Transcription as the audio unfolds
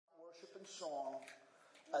song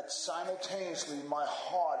at simultaneously my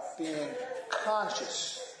heart being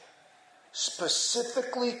conscious,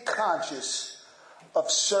 specifically conscious of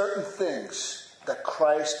certain things that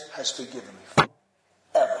Christ has forgiven me for.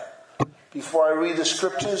 Ever. Before I read the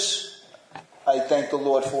scriptures, I thank the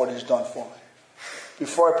Lord for what He's done for me.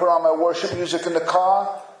 Before I put on my worship music in the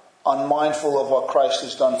car, I'm mindful of what Christ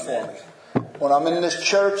has done for me. When I'm in this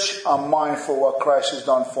church, I'm mindful of what Christ has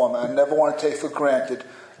done for me. I never want to take for granted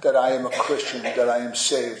that I am a Christian, that I am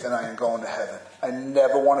saved, and I am going to heaven. I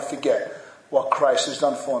never want to forget what Christ has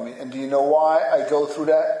done for me. And do you know why I go through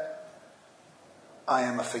that? I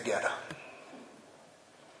am a forgetter.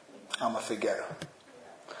 I'm a forgetter.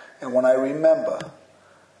 And when I remember,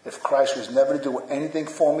 if Christ was never to do anything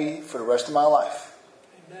for me for the rest of my life,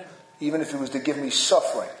 Amen. Even if He was to give me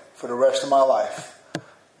suffering for the rest of my life,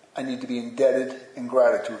 I need to be indebted in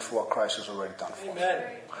gratitude for what Christ has already done for me.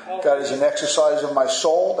 That is an exercise of my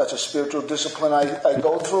soul. That's a spiritual discipline I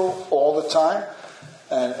go through all the time.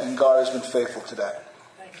 And God has been faithful to that.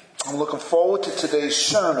 I'm looking forward to today's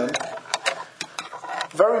sermon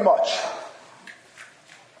very much.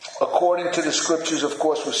 According to the scriptures, of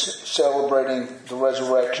course, we're celebrating the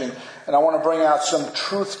resurrection. And I want to bring out some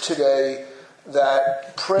truth today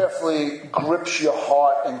that prayerfully grips your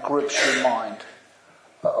heart and grips your mind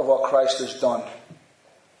of what Christ has done.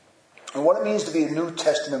 And what it means to be a New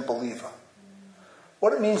Testament believer.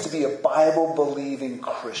 What it means to be a Bible-believing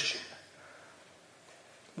Christian.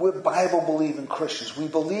 We're Bible-believing Christians. We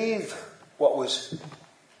believe what was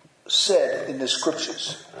said in the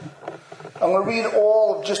scriptures. I'm going to read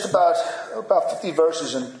all of just about 50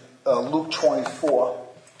 verses in Luke 24.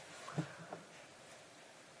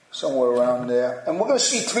 Somewhere around there. And we're going to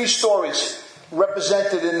see 3 stories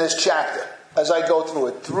represented in this chapter as I go through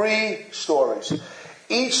it. 3 stories.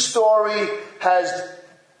 Each story has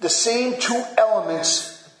the same 2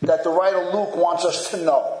 elements that the writer Luke wants us to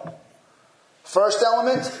know. First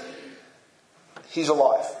element, He's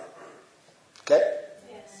alive. Okay?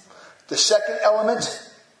 Yes. The second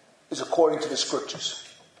element is according to the scriptures.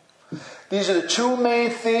 These are the 2 main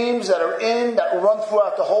themes that run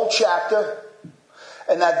throughout the whole chapter,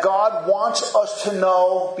 and that God wants us to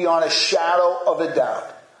know beyond a shadow of a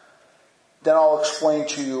doubt. Then I'll explain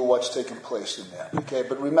to you what's taking place in there. Okay,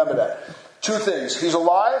 but remember that. 2 things. He's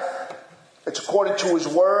alive. It's according to His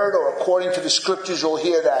word, or according to the scriptures, you'll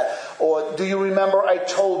hear that. Or do you remember I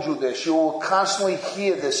told you this? You will constantly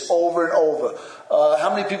hear this over and over. How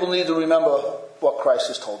many people need to remember what Christ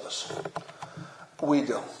has told us? We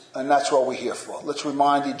do. And that's what we're here for. Let's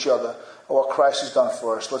remind each other of what Christ has done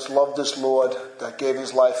for us. Let's love this Lord that gave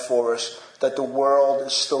His life for us, that the world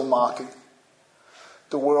is still mocking.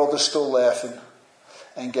 The world is still laughing.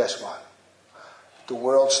 And guess what? The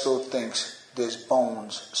world still thinks there's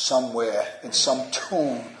bones somewhere in some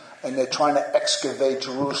tomb, and they're trying to excavate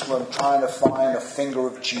Jerusalem, trying to find a finger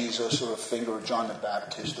of Jesus or a finger of John the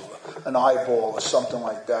Baptist or an eyeball or something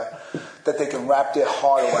like that they can wrap their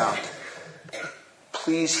heart around.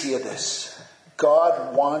 Please hear this.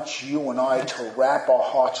 God wants you and I to wrap our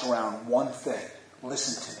hearts around one thing.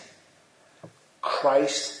 Listen to me.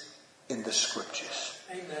 Christ in the scriptures.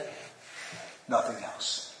 Amen. Nothing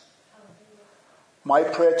else. My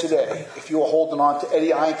prayer today, if you are holding on to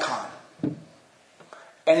any icon,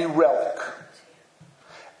 any relic,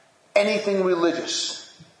 anything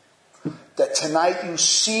religious, that tonight you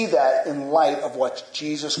see that in light of what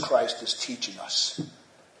Jesus Christ is teaching us.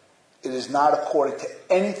 It is not according to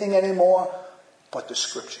anything anymore but the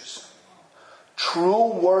scriptures.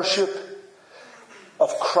 True worship of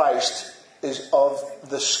Christ is of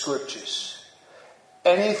the scriptures.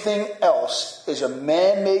 Anything else is a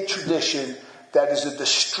man-made tradition that is a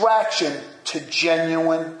distraction to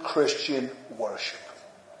genuine Christian worship.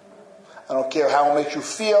 I don't care how it makes you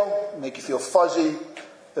feel, make you feel fuzzy,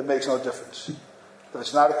 it makes no difference. If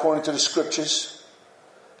it's not according to the scriptures,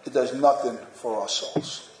 it does nothing for our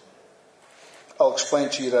souls. I'll explain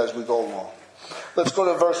to you that as we go along. Let's go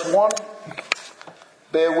to verse 1.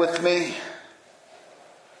 Bear with me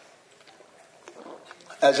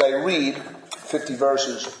as I read 50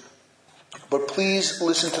 verses. But please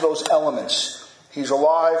listen to those elements. He's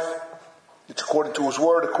alive. It's according to His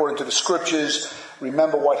word, according to the scriptures.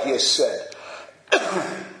 Remember what He has said.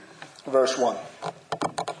 Verse 1.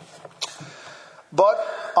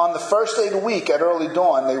 But on the first day of the week at early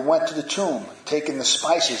dawn, they went to the tomb, taking the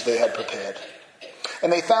spices they had prepared.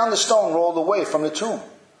 And they found the stone rolled away from the tomb.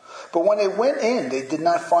 But when they went in, they did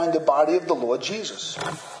not find the body of the Lord Jesus.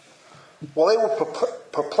 While they were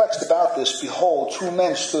perplexed about this, behold, 2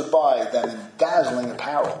 men stood by them in dazzling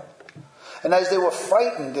apparel. And as they were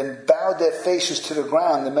frightened and bowed their faces to the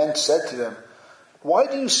ground, the men said to them, why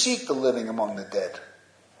do you seek the living among the dead?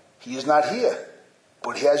 He is not here,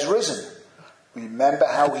 but he has risen. Remember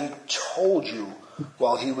how he told you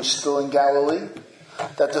while he was still in Galilee,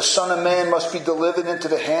 that the Son of Man must be delivered into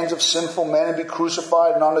the hands of sinful men and be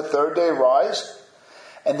crucified and on the third day rise?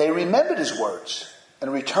 And they remembered his words.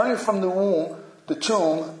 And returning from the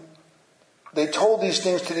tomb, they told these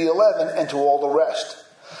things to the 11 and to all the rest.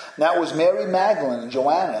 Now it was Mary Magdalene and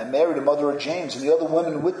Joanna and Mary the mother of James and the other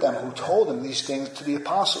women with them who told them these things to the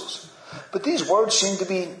apostles. But these words seemed to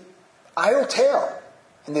be idle tale,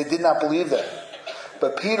 and they did not believe them.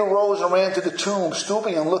 But Peter rose and ran to the tomb,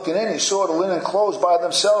 stooping and looking in. He saw the linen clothes by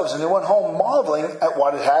themselves, and they went home marveling at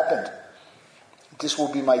what had happened. This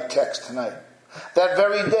will be my text tonight. That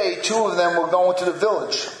very day, 2 of them were going to the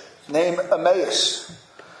village named Emmaus,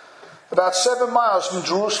 about 7 miles from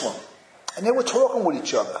Jerusalem. And they were talking with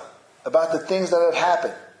each other about the things that had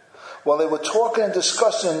happened. While they were talking and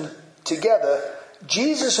discussing together,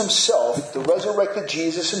 Jesus himself, the resurrected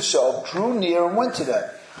Jesus himself, drew near and went to them.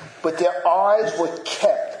 But their eyes were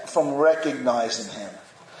kept from recognizing him.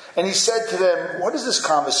 And he said to them, what is this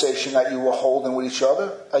conversation that you were holding with each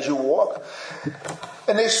other as you walk?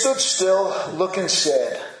 And they stood still, looking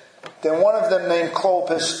sad. Then one of them, named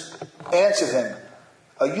Clopas, answered him,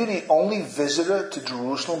 are you the only visitor to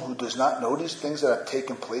Jerusalem who does not know these things that have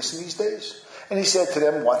taken place in these days? And he said to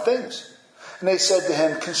them, what things? And they said to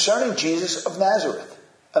him, concerning Jesus of Nazareth,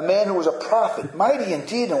 a man who was a prophet, mighty in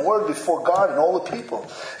deed and word before God and all the people,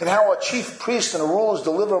 and how our chief priests and the rulers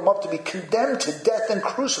delivered him up to be condemned to death and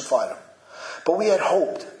crucified him. But we had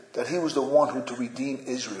hoped that he was the one who to redeem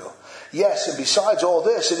Israel. Yes, and besides all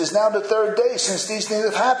this, it is now the 3rd day since these things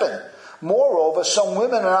have happened. Moreover, some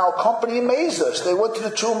women in our company amazed us. They went to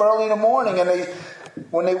the tomb early in the morning, and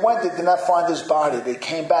when they went, they did not find his body. They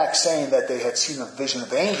came back saying that they had seen a vision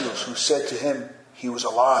of angels who said to him he was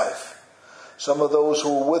alive. Some of those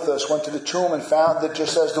who were with us went to the tomb and found it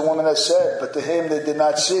just as the woman had said, but to him they did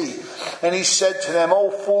not see. And he said to them,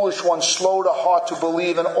 O foolish ones, slow to heart to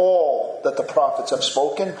believe in all that the prophets have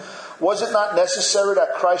spoken. Was it not necessary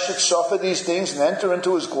that Christ should suffer these things and enter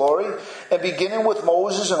into his glory? And beginning with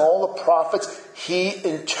Moses and all the prophets, he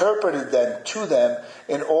interpreted them to them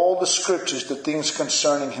in all the scriptures, the things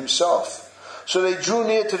concerning himself. So they drew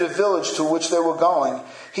near to the village to which they were going.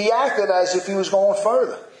 He acted as if he was going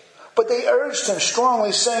further. But they urged him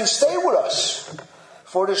strongly, saying, stay with us,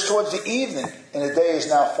 for it is towards the evening, and the day is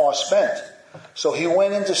now far spent. So he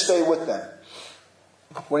went in to stay with them.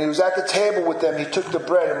 When he was at the table with them, he took the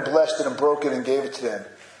bread and blessed it and broke it and gave it to them.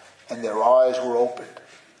 And their eyes were opened,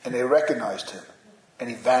 and they recognized him, and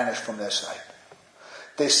he vanished from their sight.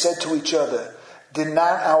 They said to each other, did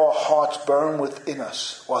not our hearts burn within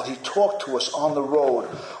us while he talked to us on the road,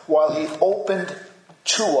 while he opened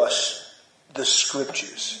to us the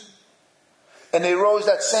scriptures? And they rose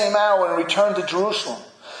that same hour and returned to Jerusalem.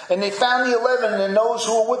 And they found the 11 and those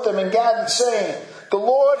who were with them and gathered, saying, the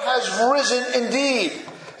Lord has risen indeed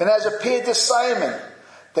and has appeared to Simon.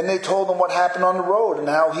 Then they told them what happened on the road and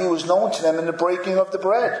how he was known to them in the breaking of the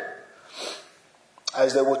bread.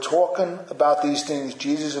 As they were talking about these things,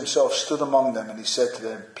 Jesus himself stood among them and he said to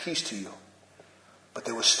them, peace to you. But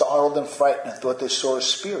they were startled and frightened and thought they saw a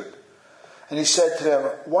spirit. And he said to them,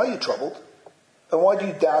 why are you troubled? And why do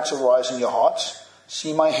you doubts arise in your hearts?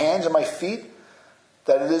 See my hands and my feet,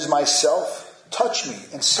 that it is myself. Touch me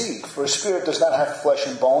and see, for a spirit does not have flesh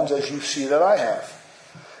and bones as you see that I have.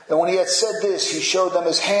 And when he had said this, he showed them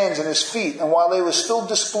his hands and his feet. And while they were still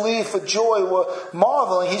disbelieved for joy, were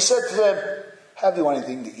marveling, he said to them, have you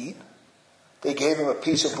anything to eat? They gave him a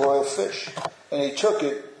piece of broiled fish, and he took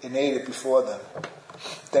it and ate it before them.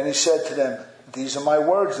 Then he said to them, these are my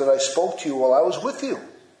words that I spoke to you while I was with you.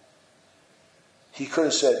 He could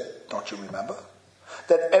have said, don't you remember?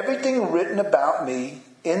 That everything written about me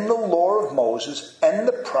in the law of Moses and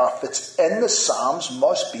the prophets and the Psalms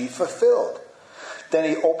must be fulfilled. Then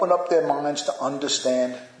he opened up their minds to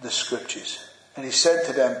understand the scriptures. And he said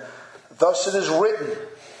to them, thus it is written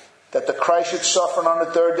that the Christ should suffer and on the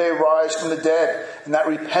 3rd day rise from the dead, and that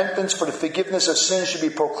repentance for the forgiveness of sins should be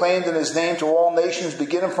proclaimed in his name to all nations,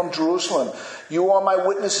 beginning from Jerusalem. You are my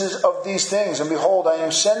witnesses of these things, and behold, I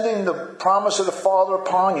am sending the promise of the Father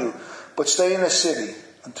upon you, but stay in the city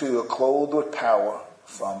until you are clothed with power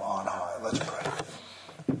from on high. Let's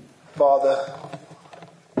pray. Father,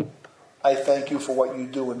 I thank you for what you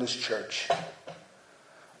do in this church.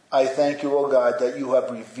 I thank you, O God, that you have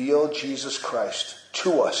revealed Jesus Christ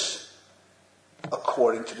to us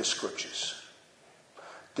according to the scriptures.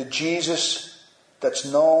 The Jesus that's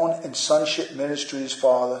known in Sonship Ministries,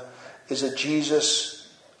 Father, is a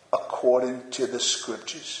Jesus according to the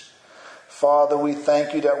scriptures. Father, we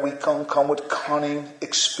thank you that we come with cunning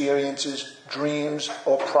experiences, dreams,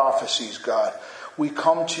 or prophecies, God. We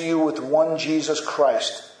come to you with one Jesus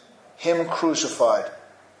Christ, him crucified,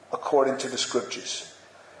 according to the Scriptures.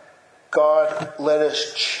 God, let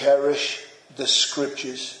us cherish the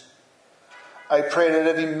Scriptures. I pray that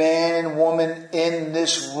every man and woman in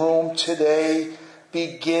this room today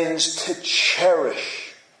begins to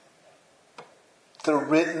cherish the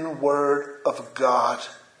written word of God,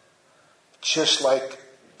 just like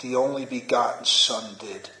the only begotten Son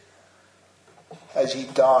did, as he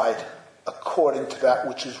died according to that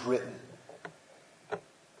which is written.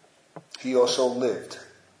 He also lived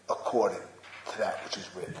according to that which is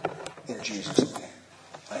written. In Jesus' name,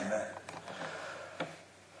 amen.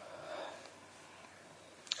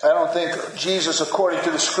 I don't think Jesus, according to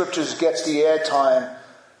the Scriptures, gets the airtime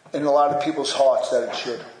in a lot of people's hearts that it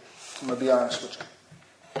should. I'm going to be honest with you.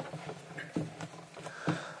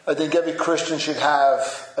 I think every Christian should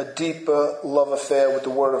have a deeper love affair with the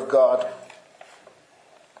Word of God.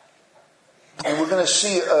 And we're going to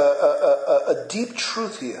see a deep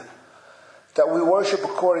truth here, that we worship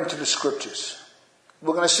according to the Scriptures.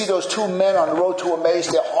 We're going to see those two men on the road to Emmaus,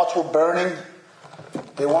 their hearts were burning.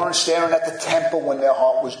 They weren't staring at the temple when their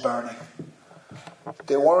heart was burning.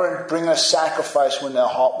 They weren't bringing a sacrifice when their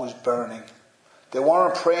heart was burning. They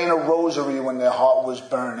weren't praying a rosary when their heart was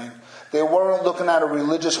burning. They weren't looking at a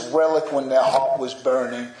religious relic when their heart was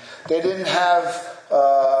burning. They didn't have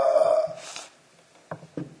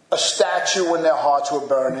a statue when their hearts were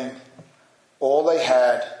burning. All they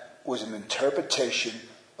had was an interpretation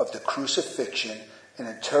of the crucifixion, an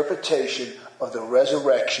interpretation of the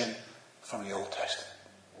resurrection from the Old Testament.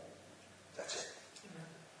 That's it.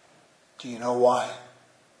 Do you know why?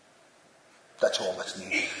 That's all that's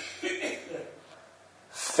needed.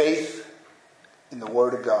 Faith in the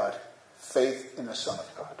Word of God. Faith in the Son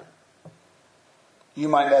of God. You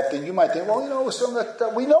might think, well,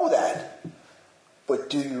 we know that. But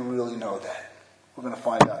do you really know that? We're going to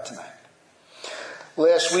find out tonight.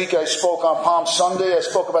 Last week I spoke on Palm Sunday. I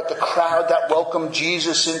spoke about the crowd that welcomed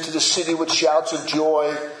Jesus into the city with shouts of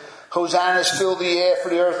joy. Hosannas filled the air for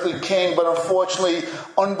the earthly king, but unfortunately,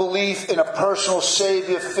 unbelief in a personal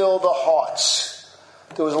Savior filled the hearts.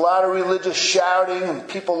 There was a lot of religious shouting, and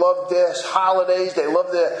people loved their holidays. They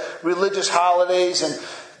loved their religious holidays and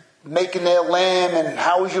making their lamb, and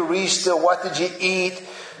how was your Easter? What did you eat?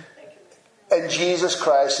 And Jesus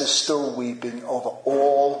Christ is still weeping over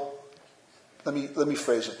all, let me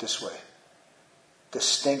phrase it this way, the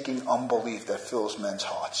stinking unbelief that fills men's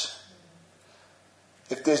hearts.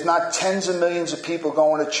 If there's not tens of millions of people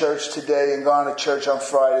going to church today and going to church on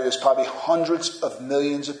Friday, there's probably hundreds of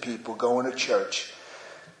millions of people going to church,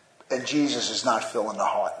 and Jesus is not filling the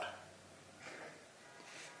heart.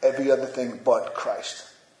 Every other thing but Christ.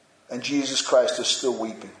 And Jesus Christ is still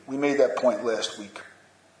weeping. We made that point last week.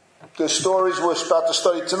 The stories we're about to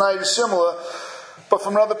study tonight is similar, but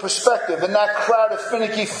from another perspective. In that crowd of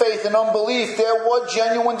finicky faith and unbelief, there were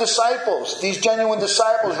genuine disciples. These genuine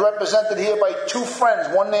disciples represented here by two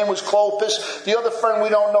friends. One name was Clopas. The other friend, we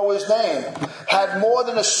don't know his name, had more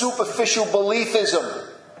than a superficial beliefism.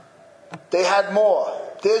 They had more.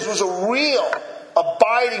 Theirs was a real,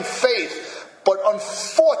 abiding faith. But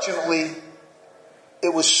unfortunately,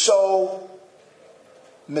 it was so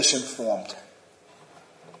misinformed.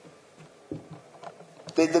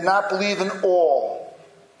 They did not believe in all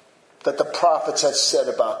that the prophets had said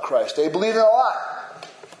about Christ. They believed in a lot,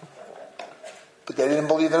 but they didn't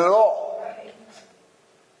believe in it all.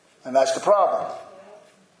 And that's the problem.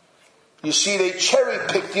 You see, they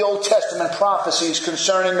cherry-picked the Old Testament prophecies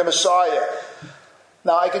concerning the Messiah.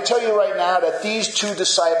 Now, I can tell you right now that these two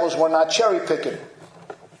disciples were not cherry-picking.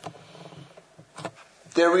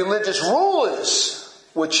 Their religious rulers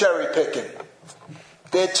were cherry-picking.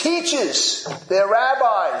 Their teachers, their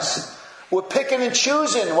rabbis, were picking and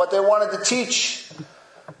choosing what they wanted to teach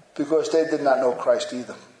because they did not know Christ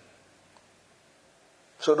either.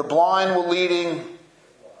 So the blind were leading.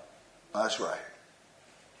 That's right.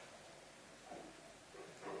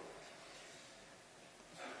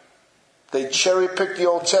 They cherry-picked the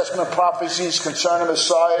Old Testament prophecies concerning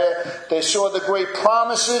Messiah. They saw the great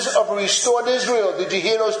promises of a restored Israel. Did you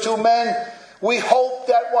hear those two men? We hope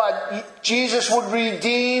that what? Jesus would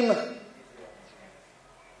redeem.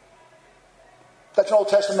 That's an Old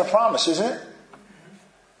Testament promise, isn't it?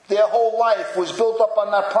 Their whole life was built up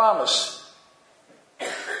on that promise.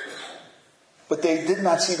 But they did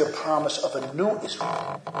not see the promise of a new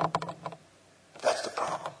Israel. That's the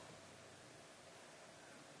problem.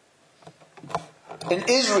 In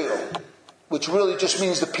Israel, which really just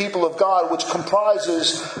means the people of God, which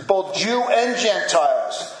comprises both Jew and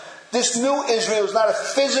Gentiles, this new Israel is not a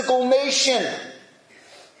physical nation.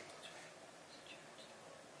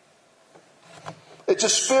 It's a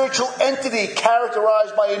spiritual entity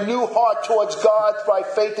characterized by a new heart towards God by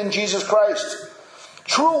faith in Jesus Christ.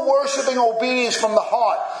 True worshiping obedience from the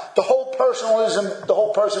heart. The whole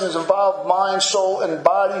person is involved, mind, soul, and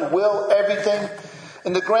body, will, everything.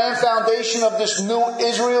 And the grand foundation of this new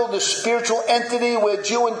Israel, the spiritual entity where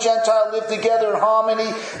Jew and Gentile live together in harmony,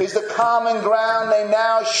 is the common ground they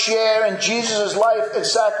now share in Jesus' life and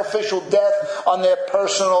sacrificial death on their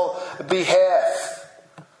personal behalf.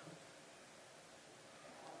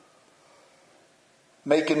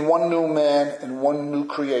 Making one new man and one new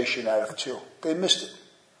creation out of two. They missed it.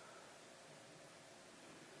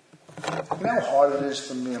 You know how hard it is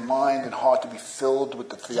for me in mind and heart to be filled with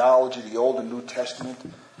the theology of the Old and New Testament?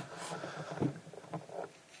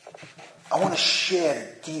 I want to share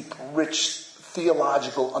the deep, rich,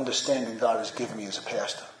 theological understanding God has given me as a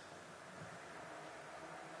pastor.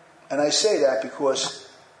 And I say that because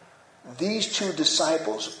these two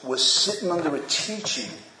disciples were sitting under a teaching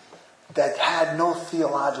that had no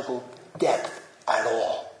theological depth at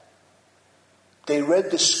all. They read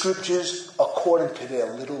the scriptures according to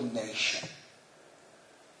their little nation.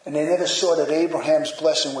 And they never saw that Abraham's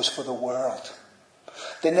blessing was for the world.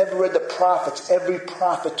 They never read the prophets. Every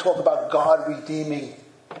prophet talked about God redeeming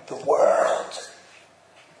the world.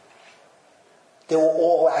 They were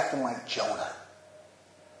all acting like Jonah.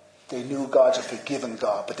 They knew God's a forgiving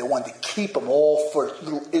God, but they wanted to keep them all for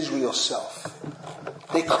little Israel's self.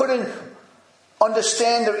 They couldn't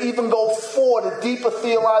understand or even go for the deeper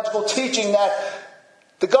theological teaching that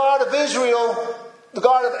the God of Israel, the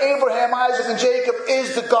God of Abraham, Isaac, and Jacob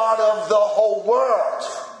is the God of the whole world.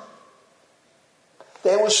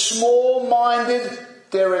 They were small-minded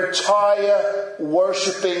their entire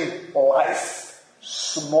worshiping life.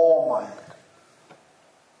 Small-minded.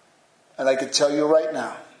 And I can tell you right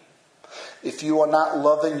now, if you are not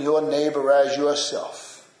loving your neighbor as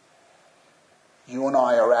yourself, you and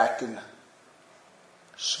I are acting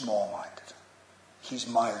small-minded. He's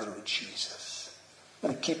my little Jesus. I'm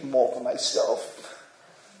going to keep him all for myself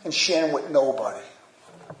and share him with nobody.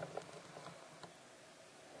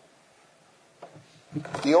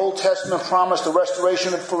 The Old Testament promised a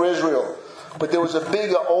restoration for Israel, but there was a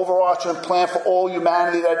bigger overarching plan for all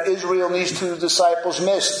humanity that Israel and these two disciples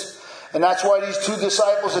missed. And that's why these two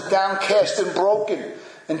disciples are downcast and broken.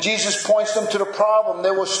 And Jesus points them to the problem.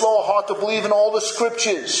 They were slow of heart to believe in all the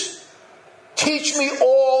scriptures. Teach me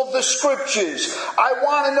all the scriptures. I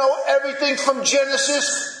want to know everything from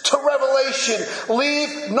Genesis to Revelation.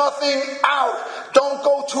 Leave nothing out. Don't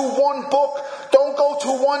go to one book. Don't go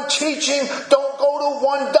to one teaching. Don't go to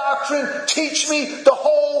one doctrine. Teach me the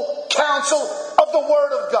whole counsel of the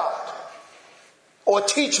Word of God. Or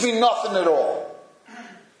teach me nothing at all.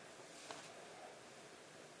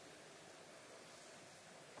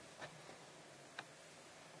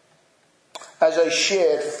 As I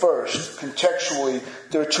shared first, contextually,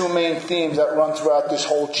 there are two main themes that run throughout this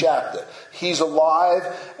whole chapter. He's alive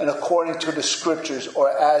and according to the scriptures, or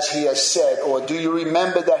as he has said, or do you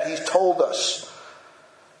remember that he's told us?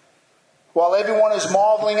 While everyone is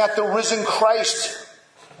marveling at the risen Christ,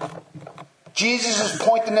 Jesus is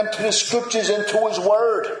pointing them to the scriptures and to his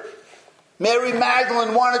word. Mary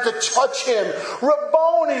Magdalene wanted to touch him.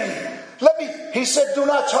 Rabboni, he said, do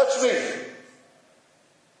not touch me.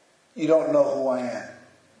 You don't know who I am.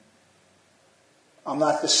 I'm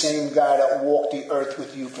not the same guy that walked the earth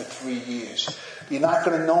with you for 3 years. You're not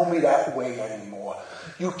going to know me that way anymore.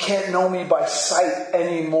 You can't know me by sight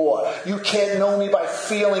anymore. You can't know me by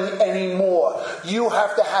feeling anymore. You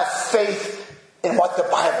have to have faith in what the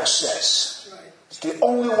Bible says. It's the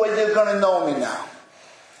only way you're going to know me now.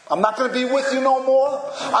 I'm not going to be with you no more.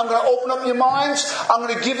 I'm going to open up your minds. I'm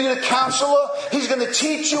going to give you the counselor. He's going to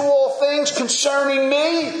teach you all things concerning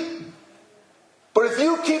me. But if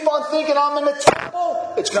you keep on thinking I'm in the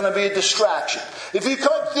temple, it's going to be a distraction. If you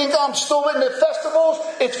think I'm still in the festivals,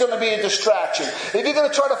 it's going to be a distraction. If you're going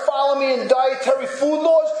to try to follow me in dietary food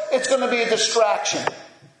laws, it's going to be a distraction.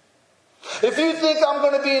 If you think I'm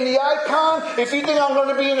going to be in the icon, if you think I'm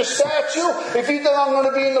going to be in a statue, if you think I'm going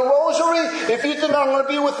to be in the rosary, if you think I'm going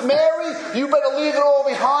to be with Mary, you better leave it all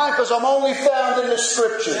behind because I'm only found in the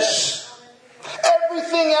scriptures.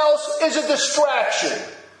 Everything else is a distraction.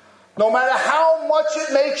 No matter how much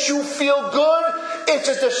it makes you feel good, it's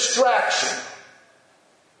a distraction.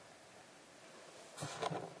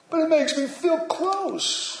 But it makes me feel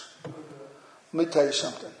close. Let me tell you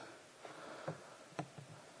something.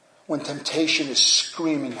 When temptation is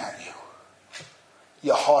screaming at you,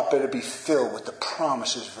 your heart better be filled with the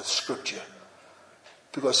promises of the scripture.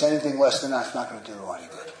 Because anything less than that's not going to do you any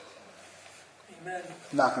good. Amen.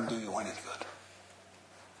 Not going to do you any good.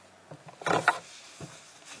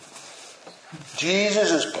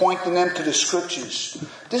 Jesus is pointing them to the scriptures.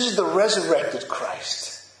 This is the resurrected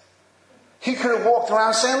Christ. He could have walked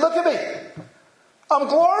around saying, look at me. I'm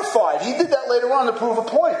glorified. He did that later on to prove a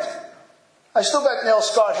point. I still got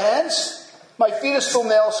nail-scarred hands. My feet are still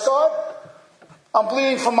nail-scarred. I'm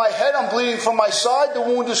bleeding from my head. I'm bleeding from my side. The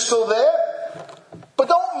wound is still there. But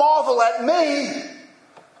don't marvel at me.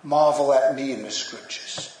 Marvel at me in the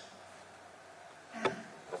scriptures.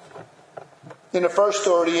 In the first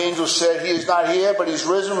story, the angel said, he is not here, but he's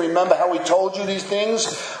risen. Remember how he told you these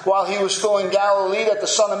things while he was still in Galilee, that the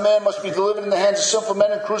Son of Man must be delivered in the hands of sinful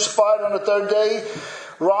men and crucified on the third day.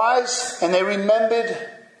 Rise. And they remembered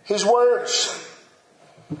his words.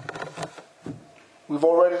 We've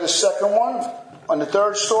already the second one on the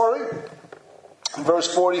third story. In verse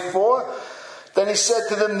 44. Then he said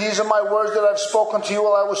to them, these are my words that I've spoken to you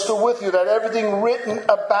while I was still with you, that everything written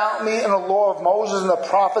about me in the law of Moses and the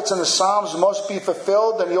prophets and the Psalms must be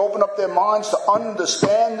fulfilled. And he opened up their minds to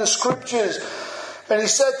understand the scriptures. And he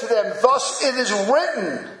said to them, thus it is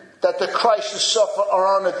written that the Christ should suffer and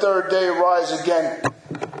on the third day rise again.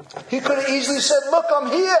 He could have easily said, look,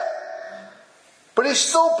 I'm here. But he's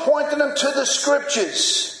still pointing them to the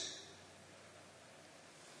scriptures.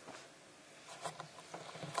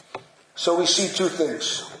 So we see two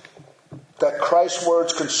things. That Christ's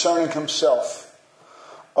words concerning himself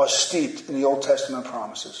are steeped in the Old Testament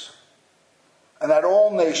promises. And that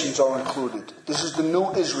all nations are included. This is the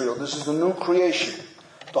new Israel. This is the new creation.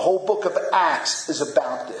 The whole book of Acts is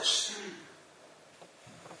about this.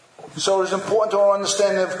 So it is important to our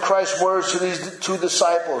understanding of Christ's words to these two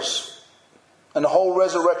disciples and the whole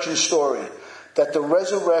resurrection story. That the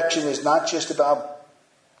resurrection is not just about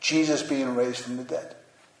Jesus being raised from the dead.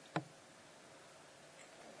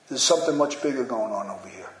 There's something much bigger going on over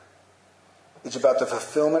here. It's about the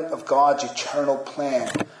fulfillment of God's eternal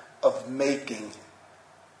plan of making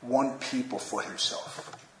one people for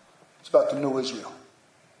himself. It's about the new Israel.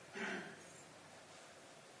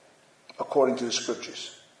 According to the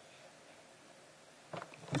scriptures.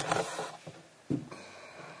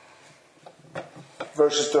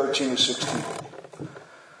 Verses 13 and 16.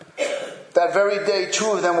 That very day,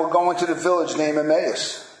 two of them were going to the village named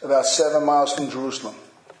Emmaus, about 7 miles from Jerusalem.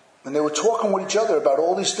 And they were talking with each other about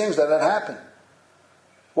all these things that had happened.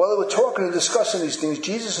 While they were talking and discussing these things,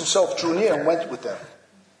 Jesus himself drew near and went with them.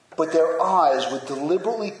 But their eyes were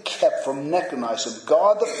deliberately kept from recognizing him.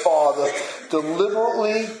 God the Father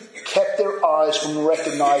deliberately kept their eyes from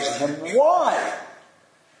recognizing him. Why?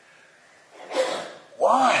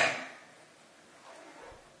 Why?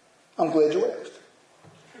 I'm glad you asked.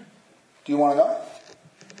 Do you want to know?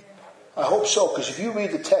 I hope so, because if you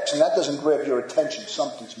read the text and that doesn't grab your attention,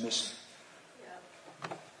 something's missing.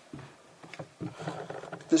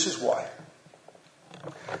 This is why.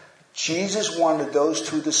 Jesus wanted those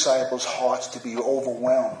two disciples' hearts to be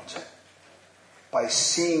overwhelmed by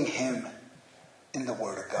seeing him in the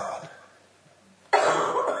Word of God.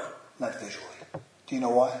 Not visually. Do you know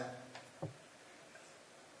why?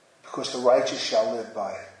 Because the righteous shall live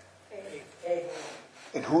by it.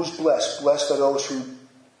 And who's blessed? Blessed are those who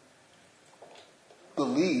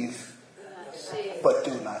believe but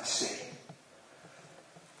do not see.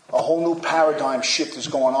 A whole new paradigm shift is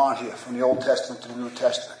going on here from the Old Testament to the New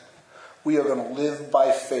Testament. We are going to live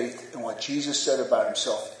by faith in what Jesus said about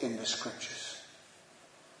himself in the scriptures.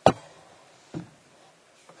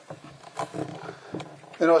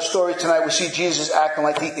 In our story tonight, we see Jesus acting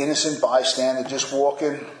like the innocent bystander, just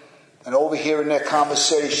walking and overhearing their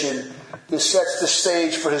conversation. This sets the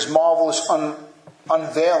stage for his marvelous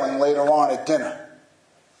unveiling later on at dinner.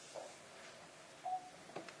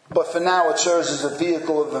 But for now, it serves as a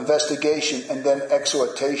vehicle of investigation and then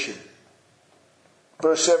exhortation.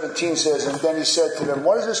 Verse 17 says, and then he said to them,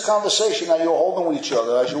 what is this conversation that you're holding with each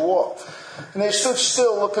other as you walk? And they stood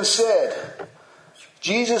still, looking sad.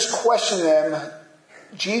 Jesus' question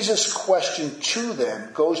to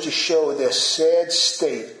them goes to show their sad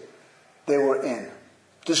state they were in.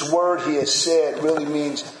 This word here, sad, really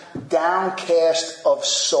means downcast of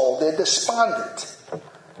soul. They're despondent.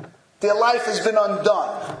 Their life has been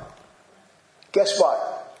undone. Guess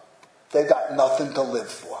what? They've got nothing to live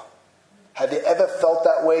for. Have you ever felt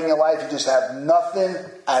that way in your life? You just have nothing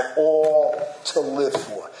at all to live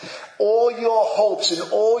for. All your hopes and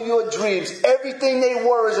all your dreams, everything they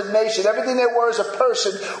were as a nation, everything they were as a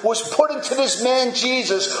person was put into this man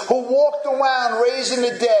Jesus who walked around raising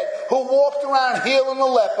the dead, who walked around healing the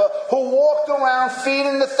leper, who walked around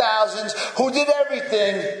feeding the thousands, who did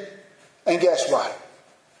everything. And guess what?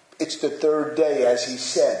 It's the third day, as he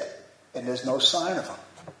said, and there's no sign of him.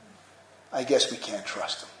 I guess we can't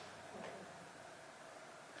trust him.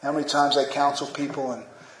 How many times I counsel people, and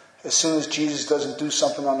as soon as Jesus doesn't do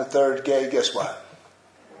something on the third day, guess what?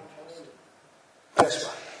 Guess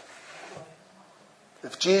what?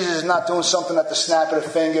 If Jesus is not doing something at the snap of the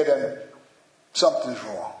finger, then something's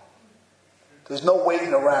wrong. There's no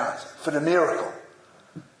waiting around for the miracle.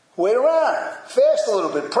 Wait around. Fast a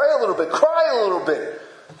little bit. Pray a little bit. Cry a little bit.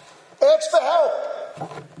 Ask for help.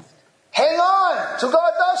 Hang on till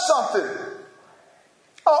God does something.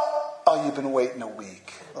 Oh, you've been waiting a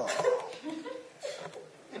week. Oh.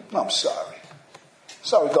 I'm sorry.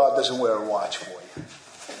 Sorry God doesn't wear a watch for you.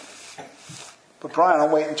 But Brian,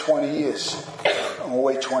 I'm waiting 20 years. I'm going to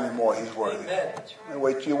wait 20 more. He's worthy.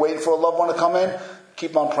 You're waiting for a loved one to come in?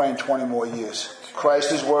 Keep on praying 20 more years.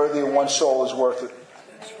 Christ is worthy and one soul is worth it.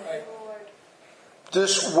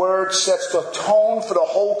 This word sets the tone for the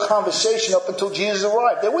whole conversation up until Jesus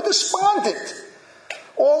arrived. They were despondent.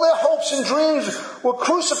 All their hopes and dreams were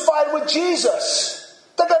crucified with Jesus.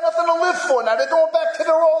 They got nothing to live for now. They're going back to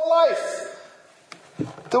their old life.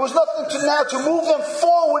 There was nothing to move them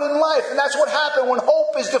forward in life. And that's what happened when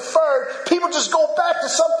hope is deferred. People just go back to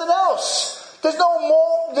something else. There's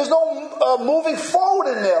no moving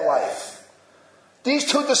forward in their life.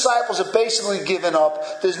 These two disciples have basically given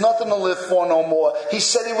up. There's nothing to live for no more. He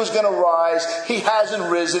said he was going to rise. He hasn't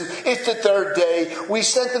risen. It's the third day. We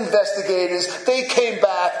sent investigators. They came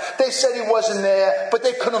back. They said he wasn't there, but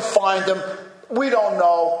they couldn't find him. We don't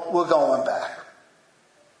know. We're going back.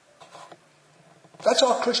 That's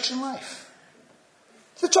our Christian life.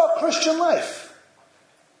 That's our Christian life.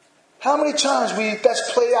 How many times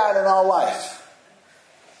that's played out in our life?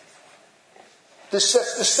 This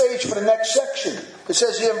sets the stage for the next section. It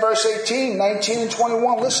says here in verse 18, 19, and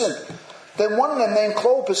 21, listen. Then one of them named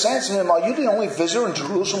Clopas answered him, are you the only visitor in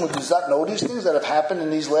Jerusalem who does not know these things that have happened in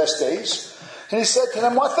these last days? And he said to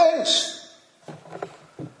them, what things?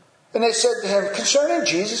 And they said to him, concerning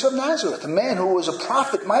Jesus of Nazareth, a man who was a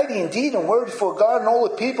prophet, mighty indeed and word before God and all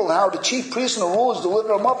the people, how the chief priests and the rulers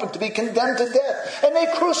delivered him up and to be condemned to death. And they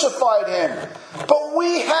crucified him. But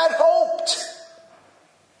we had hoped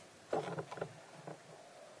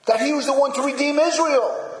that he was the one to redeem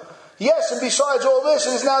Israel. Yes, and besides all this,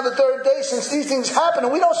 it is now the third day since these things happened,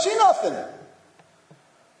 and we don't see nothing.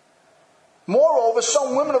 Moreover,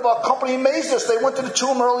 some women of our company amazed us. They went to the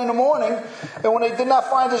tomb early in the morning, and when they did not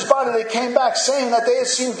find his body, they came back saying that they had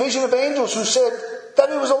seen vision of angels who said that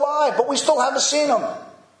he was alive, but we still haven't seen him.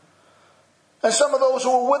 And some of those who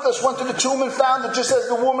were with us went to the tomb and found it just as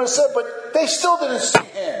the woman said, but they still didn't see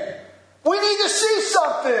him. We need to see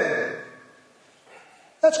something.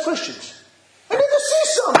 That's Christians. I need to see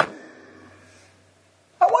something.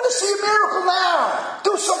 I want to see a miracle now.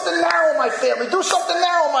 Do something now in my family. Do something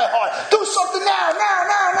now in my heart. Do something now.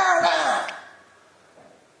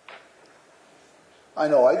 I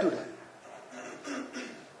know I do that.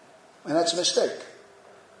 And that's a mistake.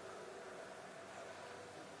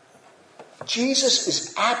 Jesus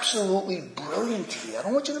is absolutely brilliant here. I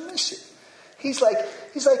don't want you to miss it. He's playing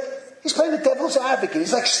the devil's advocate.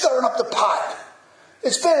 He's like stirring up the pot.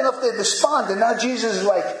 It's bad enough they're despondent. Now Jesus is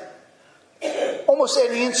like almost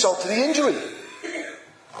adding insult to the injury.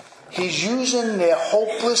 He's using their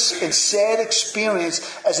hopeless and sad experience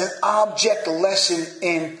as an object lesson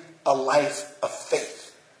in a life of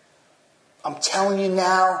faith. I'm telling you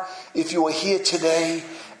now, if you are here today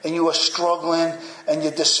and you are struggling and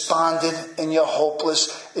you're despondent and you're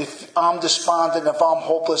hopeless, if I'm despondent, if I'm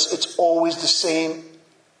hopeless, it's always the same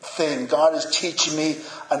thing. God is teaching me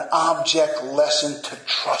an object lesson to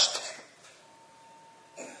trust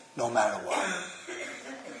Him, no matter what.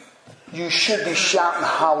 You should be shouting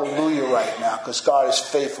hallelujah right now because God is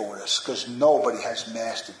faithful with us, because nobody has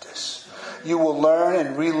mastered this. You will learn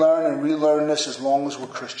and relearn this as long as we're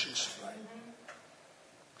Christians.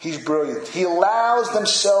 He's brilliant. He allows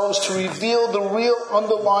themselves to reveal the real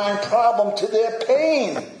underlying problem to their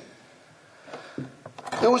pain.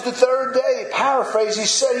 It was the third day. Paraphrase, he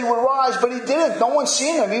said he would rise, but he didn't. No one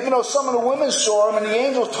seen him, even though some of the women saw him, and the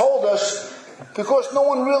angels told us, because no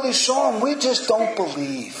one really saw him, we just don't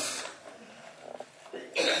believe.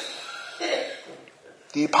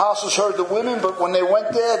 The apostles heard the women, but when they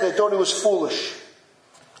went there, they thought he was foolish.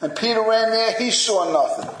 And Peter ran there, he saw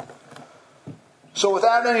nothing. So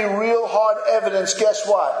without any real hard evidence, guess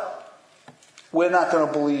what? We're not going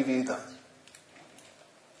to believe either.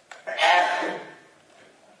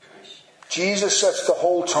 Jesus sets the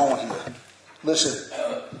whole tone here. Listen,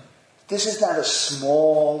 this is not a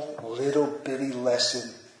small, little bitty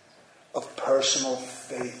lesson of personal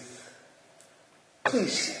faith.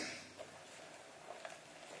 Please hear me.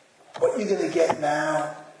 What you're going to get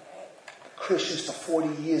now, Christians for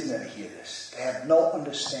 40 years never hear this. They have no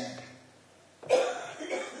understanding.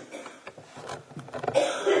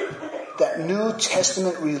 That New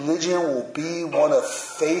Testament religion will be one of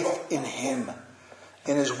faith in Him,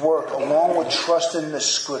 in His work, along with trust in the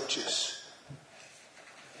Scriptures.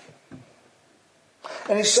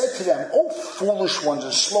 And He said to them, O foolish ones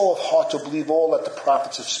and slow of heart to believe all that the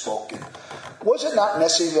prophets have spoken. Was it not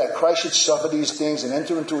necessary that Christ should suffer these things and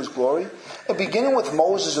enter into His glory? And beginning with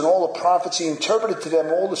Moses and all the prophets, He interpreted to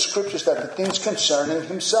them all the Scriptures, that the things concerning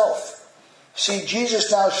Himself. See,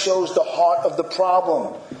 Jesus now shows the heart of the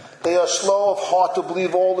problem. They are slow of heart to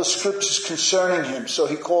believe all the Scriptures concerning Him. So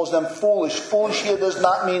He calls them foolish. Foolish here does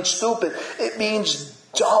not mean stupid. It means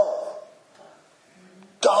dull.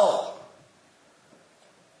 Dull.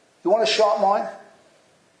 You want a sharp mind?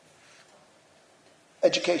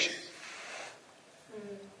 Education.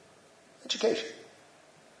 Education.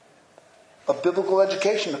 A biblical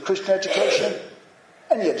education, a Christian education,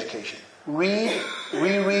 any education. Read,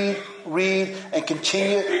 reread, read, and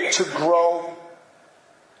continue to grow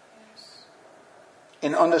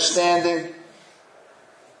in understanding.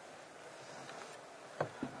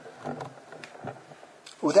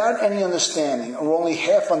 Without any understanding, or only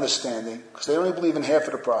half understanding, because they only believe in half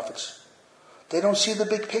of the prophets, they don't see the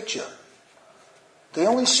big picture. They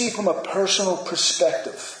only see from a personal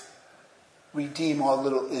perspective. Redeem our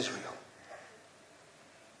little Israel.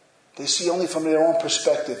 They see only from their own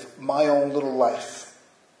perspective, my own little life.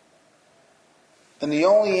 And the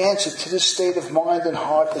only answer to this state of mind and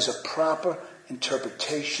heart is a proper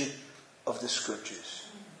interpretation of the Scriptures.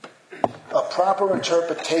 A proper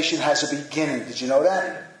interpretation has a beginning. Did you know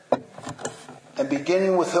that? And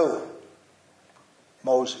beginning with who?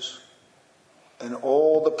 Moses. And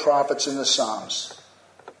all the prophets in the Psalms.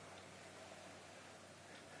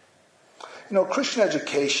 You know, Christian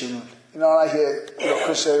education, I hear,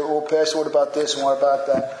 Chris say, well, Pastor, what about this and what about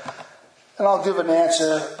that? And I'll give an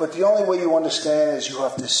answer, but the only way you understand is you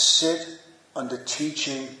have to sit under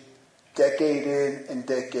teaching decade in and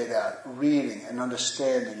decade out, reading and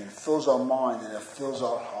understanding, and it fills our mind and it fills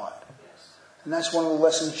our heart. And that's one of the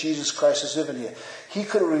lessons Jesus Christ has given here. He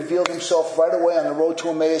could have revealed Himself right away on the road to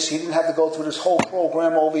Emmaus. He didn't have to go through this whole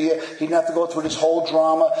program over here. He didn't have to go through this whole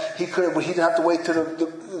drama. He didn't have to wait till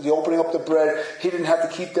the opening up the bread. He didn't have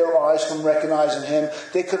to keep their eyes from recognizing Him.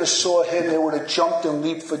 They could have saw Him. They would have jumped and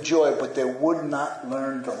leaped for joy, but they would not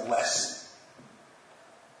learn the lesson.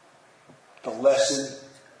 The lesson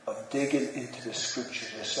of digging into the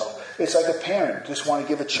Scriptures yourself. It's like a parent. Just want to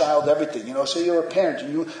give a child everything. Say you're a parent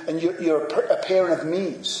and you're a parent of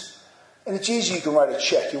means. And it's easy, you can write a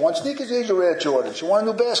check. You want sneakers, here's your Air Jordans. You want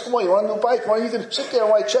a new basketball, you want a new bike, you can sit there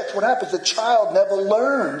and write checks. What happens? The child never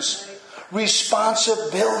learns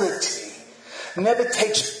responsibility. Never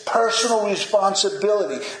takes personal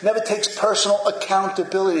responsibility. Never takes personal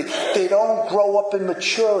accountability. They don't grow up in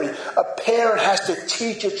maturity. A parent has to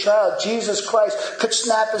teach a child. Jesus Christ could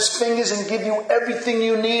snap His fingers and give you everything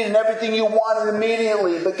you need and everything you wanted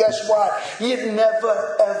immediately. But guess what? You'd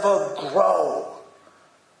never ever grow.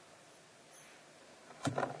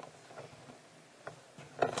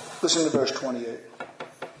 Listen to verse 28.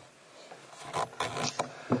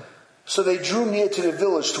 So they drew near to the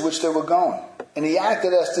village to which they were going. And He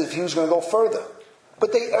acted as if He was going to go further.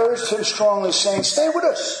 But they urged Him strongly, saying, Stay with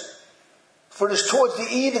us, for it is towards the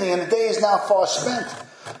evening, and the day is now far spent.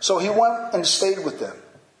 So He went and stayed with them.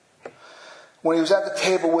 When He was at the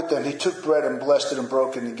table with them, He took bread and blessed it and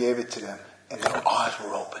broke it and gave it to them. And their eyes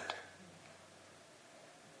were opened.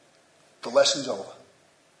 The lesson's over.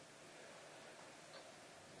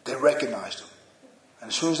 They recognized Him. And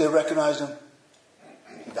as soon as they recognized Him,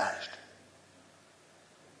 He vanished.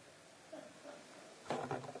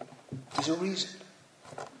 There's a reason.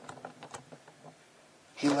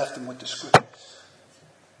 He left them with the Scriptures.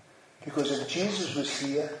 Because if Jesus was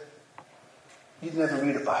here, you'd never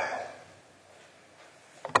read a Bible.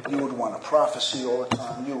 You would want a prophecy all the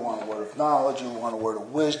time. You want a word of knowledge. You want a word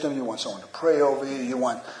of wisdom. You want someone to pray over you.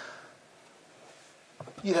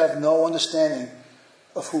 You'd have no understanding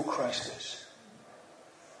of who Christ is.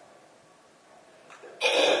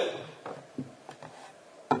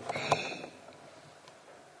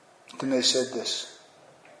 Then they said this.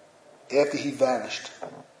 After He vanished,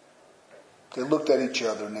 they looked at each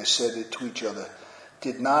other and they said to each other,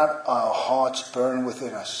 Did not our hearts burn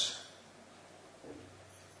within us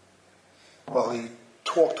while He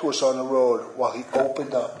talked to us on the road, while He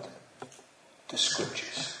opened up the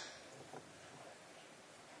Scriptures?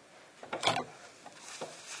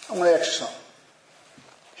 I'm going to ask you something.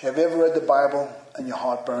 Have you ever read the Bible and your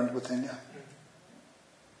heart burned within you?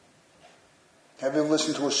 Have you ever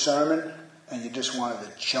listened to a sermon and you just wanted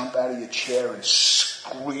to jump out of your chair and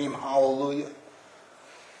scream hallelujah?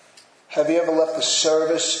 Have you ever left the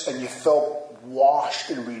service and you felt washed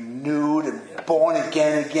and renewed and born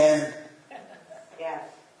again? Yeah.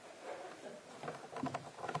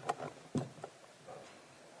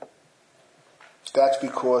 That's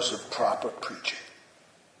because of proper preaching.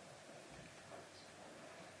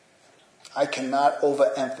 I cannot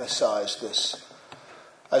overemphasize this.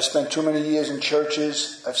 I've spent too many years in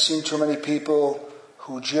churches. I've seen too many people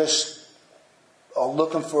who just are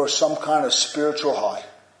looking for some kind of spiritual high.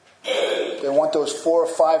 They want those 4 or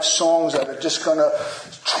 5 songs that are just going to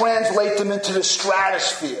translate them into the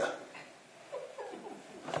stratosphere.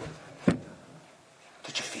 Did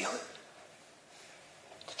you feel it?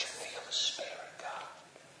 Did you feel the Spirit,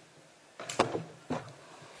 God?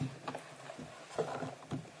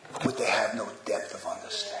 But they have no depth of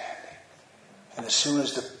understanding. And as soon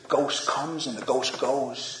as the ghost comes and the ghost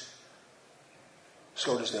goes,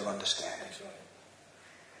 so does their understanding.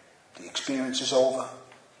 The experience is over.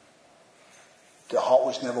 Their heart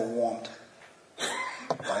was never warmed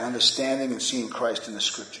by understanding and seeing Christ in the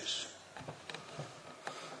Scriptures.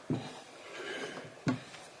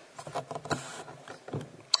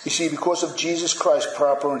 You see, because of Jesus Christ's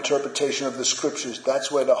proper interpretation of the Scriptures,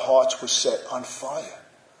 that's where the hearts were set on fire.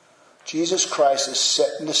 Jesus Christ is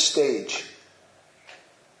setting the stage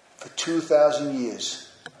for 2,000 years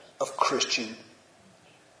of Christian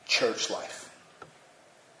church life.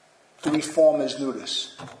 The Reformers knew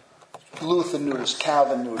this. Luther knew this.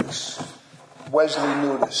 Calvin knew this. Wesley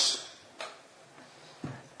knew this.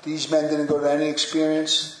 These men didn't go to any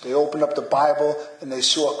experience. They opened up the Bible and they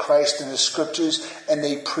saw Christ in the Scriptures and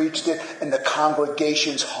they preached it, and the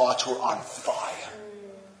congregation's hearts were on fire.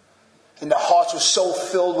 And their hearts were so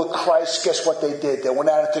filled with Christ, guess what they did? They went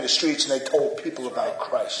out into the streets and they told people about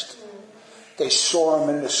Christ. They saw him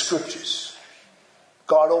in the Scriptures.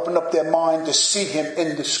 God opened up their mind to see him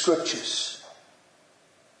in the Scriptures.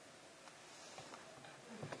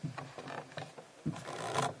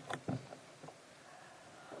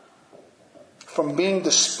 From being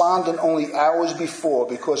despondent only hours before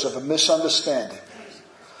because of a misunderstanding,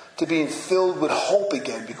 to being filled with hope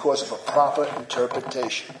again because of a proper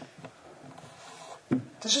interpretation.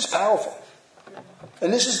 This is powerful.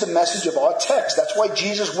 And this is the message of our text. That's why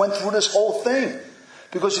Jesus went through this whole thing.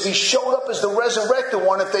 Because if he showed up as the resurrected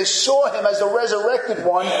one, if they saw him as the resurrected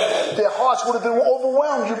one, their hearts would have been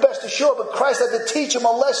overwhelmed, you best assured. But Christ had to teach them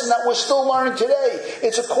a lesson that we're still learning today.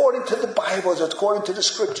 It's according to the Bible. It's according to the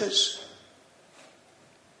Scriptures.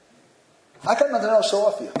 I got nothing else to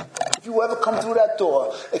offer you. If you ever come through that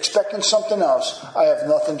door expecting something else, I have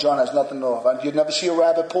nothing. John has nothing to offer. You'd never see a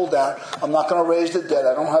rabbit pulled out. I'm not going to raise the dead.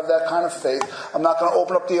 I don't have that kind of faith. I'm not going to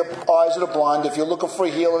open up the eyes of the blind. If you're looking for a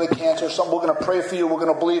healing of cancer or something, we're going to pray for you. We're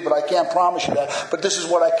going to believe, but I can't promise you that. But this is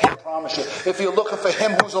what I can promise you. If you're looking for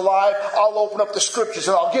him who's alive, I'll open up the Scriptures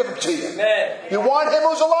and I'll give them to you. Amen. You want him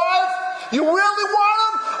who's alive? You really want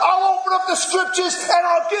him? I'll open up the Scriptures and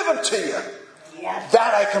I'll give them to you. Yes.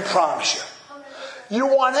 That I can promise you. You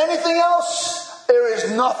want anything else? There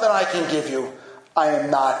is nothing I can give you. I am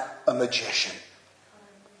not a magician.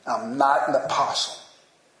 I'm not an apostle.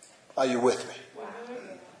 Are you with me?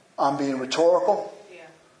 I'm being rhetorical.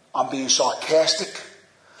 I'm being sarcastic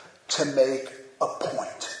to make a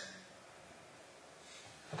point.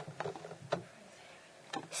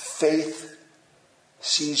 Faith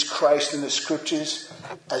sees Christ in the Scriptures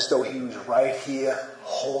as though he was right here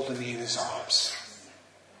holding me in his arms.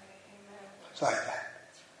 It's like that.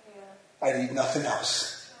 I need nothing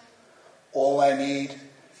else. All I need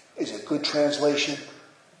is a good translation,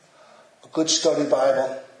 a good study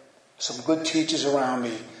Bible, some good teachers around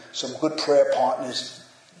me, some good prayer partners,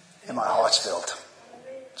 and my heart's filled.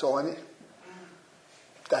 That's all I need.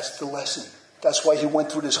 That's the lesson. That's why he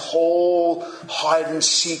went through this whole hide and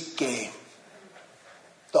seek game.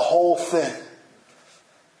 The whole thing.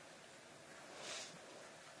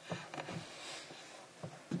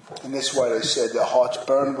 And that's why they said their hearts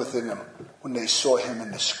burned within them when they saw him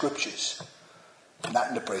in the Scriptures, not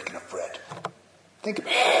in the breaking of bread. Think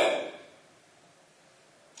about it.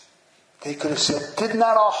 They could have said, did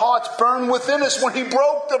not our hearts burn within us when he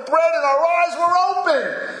broke the bread and our eyes were open?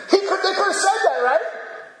 They could have said that, right?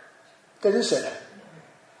 They didn't say that.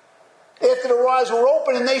 After their eyes were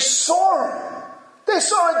open and they saw him. They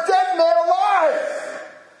saw a dead man alive.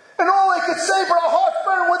 And all they could say, but our hearts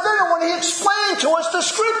burned within him when he explained to us the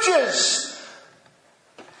Scriptures.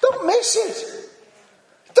 Don't miss it.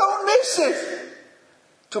 Don't miss it.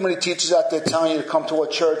 Too many teachers out there telling you to come to a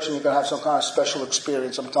church and you're going to have some kind of special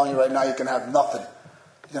experience. I'm telling you right now, you're going to have nothing.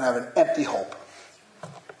 You're going to have an empty hope.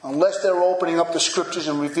 Unless they're opening up the scriptures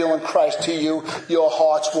and revealing Christ to you, your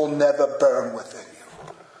hearts will never burn within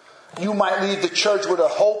you. You might leave the church with a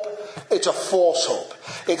hope. It's a false hope.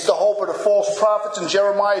 It's the hope of the false prophets in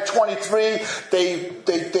Jeremiah 23.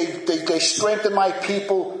 They strengthen my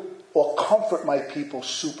people or comfort my people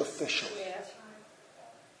superficially.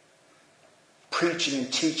 Preaching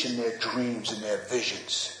and teaching their dreams and their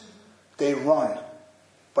visions. They run,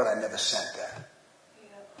 but I never sent them.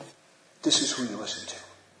 This is who you listen to.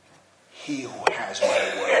 He who has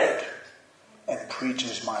my word and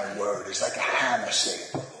preaches my word is like a hammer,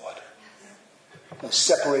 saith the Lord. And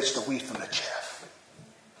separates the wheat from the chaff.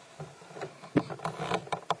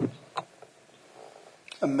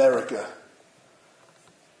 American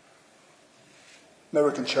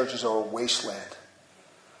churches are a wasteland.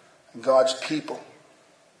 And God's people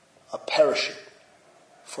are perishing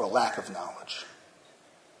for a lack of knowledge.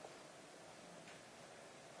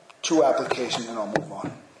 2 applications and I'll move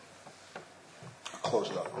on. I'll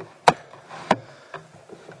close it up.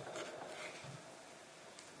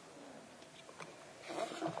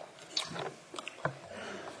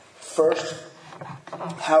 First,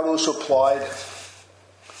 how it was applied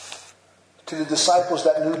to the disciples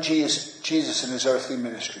that knew Jesus in his earthly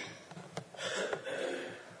ministry.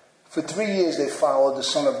 For 3 years they followed the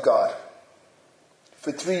Son of God.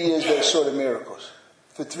 For 3 years they saw the miracles.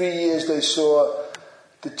 For 3 years they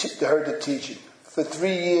heard the teaching. For 3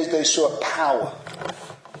 years they saw power.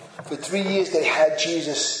 For 3 years they had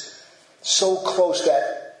Jesus so close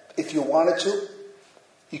that if you wanted to,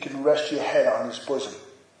 you can rest your head on his bosom.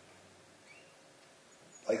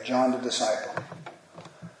 Like John the disciple.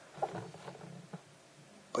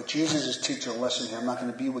 But Jesus is teaching a lesson here. I'm not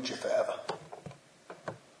going to be with you forever.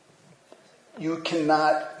 You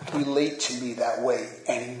cannot relate to me that way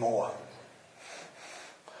anymore.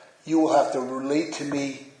 You will have to relate to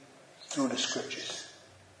me through the scriptures.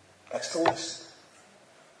 That's the list.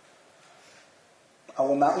 I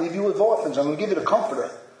will not leave you with orphans. I'm going to give you the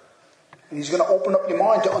comforter. And he's going to open up your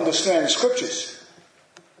mind to understand the scriptures.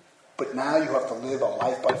 But now you have to live a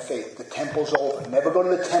life by faith. The temple's over. Never go to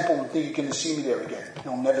the temple and think you're going to see me there again.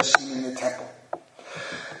 You'll never see me in the temple.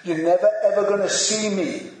 You're never ever going to see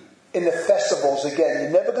me in the festivals again.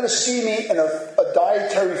 You're never going to see me in a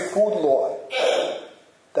dietary food law.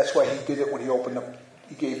 That's why he did it when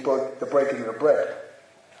he gave the breaking of the bread.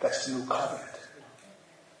 That's the new covenant.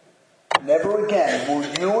 Never again will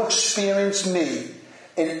you experience me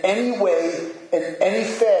in any way, in any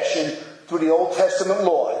fashion, through the Old Testament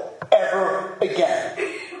law. Ever again.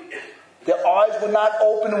 Their eyes were not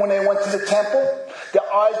open when they went to the temple.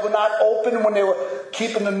 Their eyes were not open when they were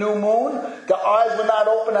keeping the new moon. Their eyes were not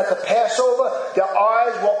open at the Passover. Their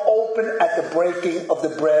eyes were open at the breaking of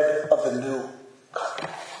the bread of the new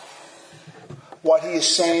covenant. What he is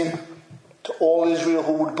saying to all Israel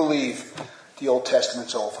who would believe, the Old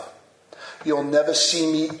Testament's over. You'll never see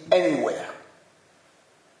me anywhere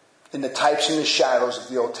in the types and the shadows of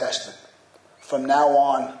the Old Testament. From now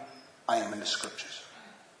on, I am in the scriptures.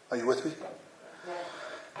 Are you with me?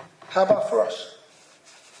 How about for us?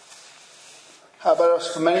 How about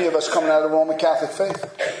us, for many of us coming out of the Roman Catholic faith?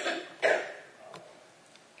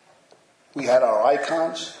 We had our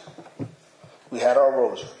icons. We had our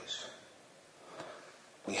rosaries.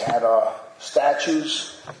 We had our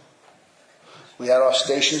statues. We had our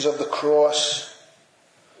stations of the cross.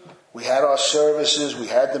 We had our services. We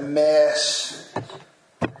had the Mass.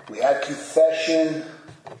 We had confession.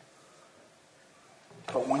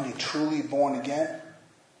 But when you're truly born again,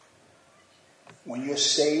 when you're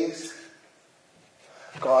saved,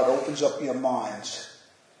 God opens up your minds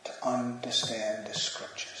to understand the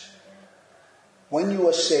scriptures. When you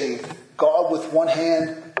are saved, God with one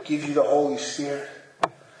hand gives you the Holy Spirit,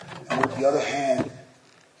 and with the other hand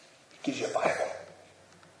gives you a Bible.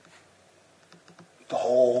 The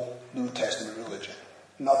whole New Testament religion.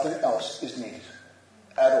 Nothing else is needed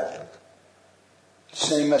at all.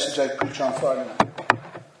 Same message I preach on Friday night.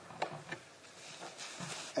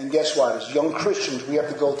 And guess what? As young Christians, we have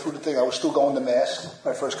to go through the thing. I was still going to Mass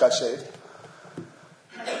when I first got saved.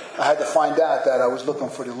 I had to find out that I was looking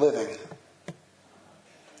for the living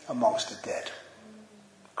amongst the dead.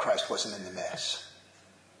 Christ wasn't in the Mass.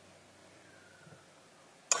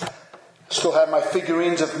 Still had my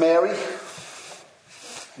figurines of Mary.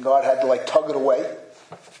 And God had to tug it away.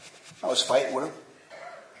 I was fighting with him.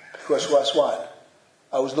 Because guess what?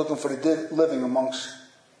 I was looking for the living amongst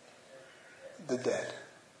the dead.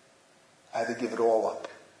 I had to give it all up.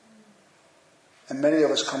 And many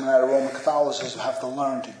of us coming out of Roman Catholicism have to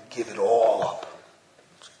learn to give it all up.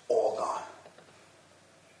 It's all gone.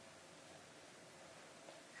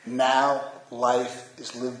 Now life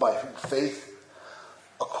is lived by faith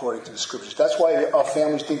according to the scriptures. That's why our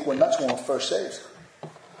families think we're nuts when we're first saved.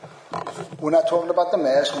 We're not talking about the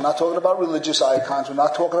mass. We're not talking about religious icons. We're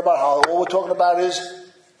not talking about how. All we're talking about is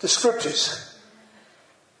the scriptures.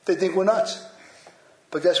 They think we're nuts.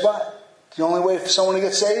 But guess what? The only way for someone to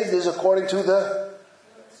get saved is according to the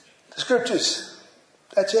scriptures.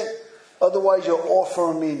 That's it. Otherwise, you're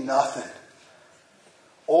offering me nothing.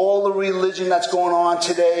 All the religion that's going on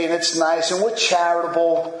today, and it's nice, and we're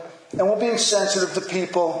charitable, and we're being sensitive to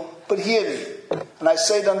people. But hear me. And I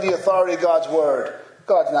say it under the authority of God's word.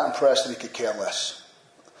 God's not impressed, and he could care less.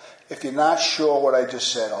 If you're not sure what I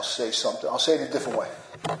just said, I'll say something. I'll say it a different way.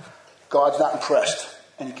 God's not impressed,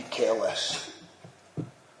 and he could care less.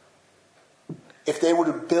 If they were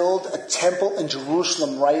to build a temple in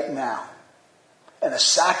Jerusalem right now, and a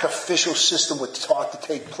sacrificial system would start to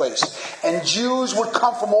take place, and Jews would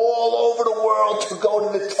come from all over the world to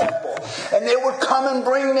go to the temple, and they would come and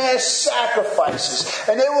bring their sacrifices,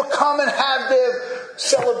 and they would come and have their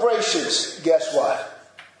celebrations, guess what?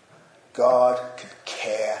 God could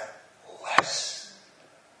care less.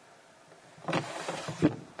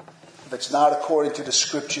 If it's not according to the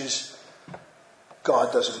scriptures,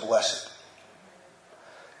 God doesn't bless it.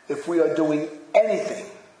 If we are doing anything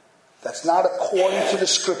that's not according to the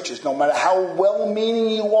scriptures, no matter how well-meaning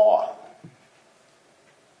you are,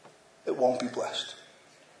 it won't be blessed.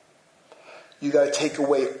 You got to take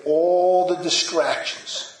away all the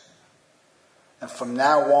distractions. And from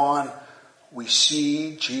now on, we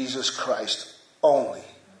see Jesus Christ only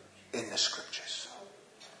in the scriptures.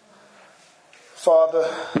 Father,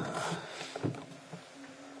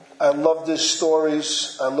 I love these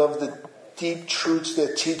stories. I love the deep truths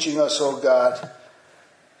they're teaching us, oh God.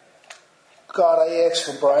 God, I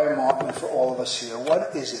ask for Brian Martin and for all of us here.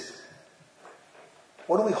 What is it?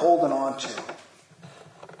 What are we holding on to?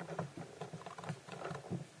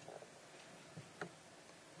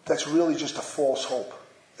 That's really just a false hope.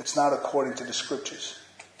 It's not according to the scriptures.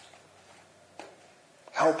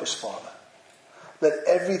 Help us, Father. Let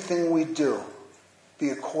everything we do be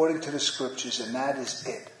according to the scriptures, and that is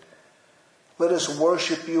it. Let us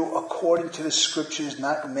worship you according to the scriptures,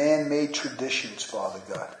 not man-made traditions, Father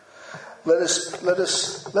God. Let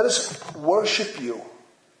us worship you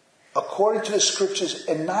according to the scriptures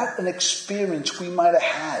and not an experience we might have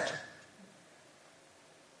had.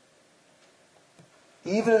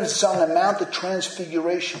 Even if it's on the Mount of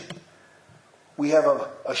Transfiguration, we have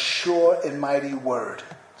a sure and mighty word,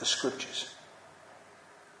 the scriptures.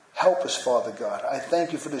 Help us, Father God. I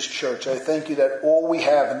thank you for this church. I thank you that all we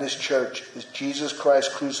have in this church is Jesus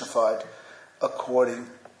Christ crucified according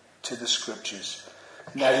to the scriptures.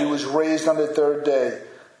 And that he was raised on the third day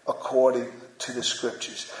according to the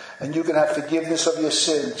scriptures. And you can have forgiveness of your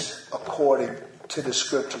sins according to the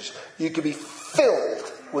scriptures. You can be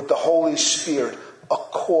filled with the Holy Spirit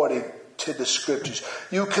according to the scriptures.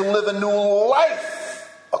 You can live a new life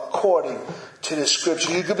according to the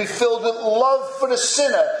scriptures. You can be filled with love for the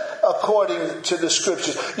sinner according to the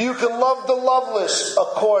scriptures. You can love the loveless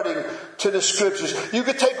according to the scriptures. You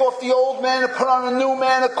can take off the old man and put on a new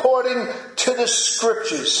man according to the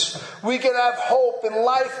scriptures. We can have hope and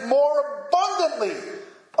life more abundantly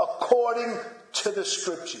according to the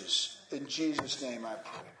scriptures. In Jesus' name I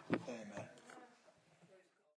pray. Amen.